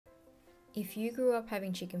If you grew up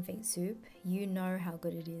having chicken feet soup, you know how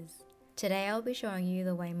good it is. Today I'll be showing you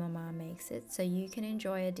the way my mum makes it so you can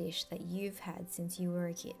enjoy a dish that you've had since you were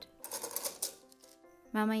a kid.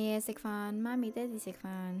 Mama ye食飯，媽咪爹哋食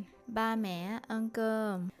飯，ba mẹ ăn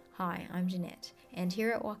cơm. Hi, I'm Jeanette, and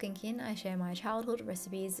here at Wakankin I share my childhood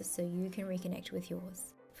recipes so you can reconnect with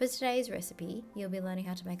yours. For today's recipe, you'll be learning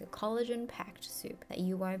how to make a collagen-packed soup that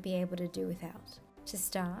you won't be able to do without. To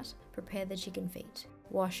start, prepare the chicken feet.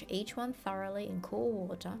 Wash each one thoroughly in cool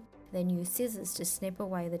water, then use scissors to snip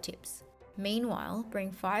away the tips. Meanwhile,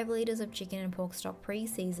 bring 5 litres of chicken and pork stock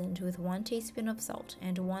pre-seasoned with 1 teaspoon of salt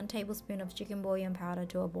and 1 tablespoon of chicken bouillon powder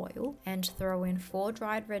to a boil, and throw in 4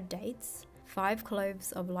 dried red dates, 5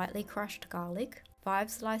 cloves of lightly crushed garlic,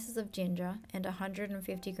 5 slices of ginger, and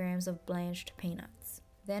 150 grams of blanched peanuts.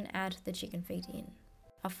 Then add the chicken feet in.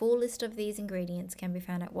 A full list of these ingredients can be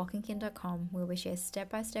found at wakankin.com, where we share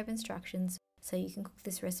step-by-step instructions so you can cook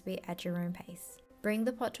this recipe at your own pace. Bring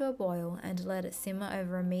the pot to a boil and let it simmer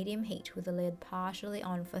over a medium heat with the lid partially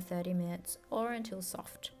on for 30 minutes or until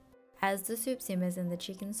soft. As the soup simmers and the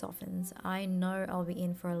chicken softens, I know I'll be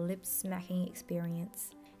in for a lip-smacking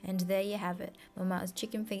experience. And there you have it, Mama's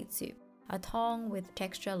chicken feet soup, a tong with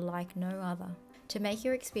texture like no other. To make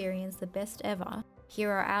your experience the best ever,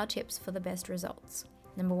 here are our tips for the best results.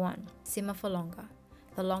 Number 1, simmer for longer.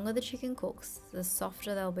 The longer the chicken cooks, the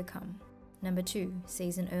softer they'll become. Number 2,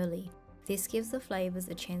 season early. This gives the flavours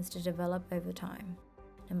a chance to develop over time.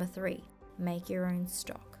 Number 3, make your own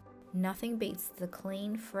stock. Nothing beats the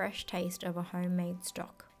clean, fresh taste of a homemade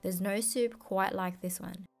stock. There's no soup quite like this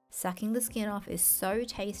one. Sucking the skin off is so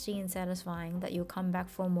tasty and satisfying that you'll come back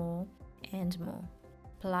for more and more.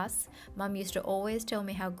 Plus, Mum used to always tell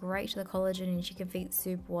me how great the collagen in chicken feet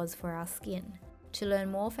soup was for our skin. To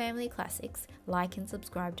learn more family classics, like and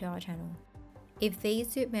subscribe to our channel. If these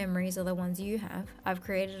soup memories are the ones you have, I've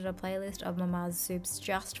created a playlist of Mama's soups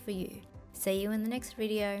just for you. See you in the next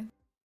video.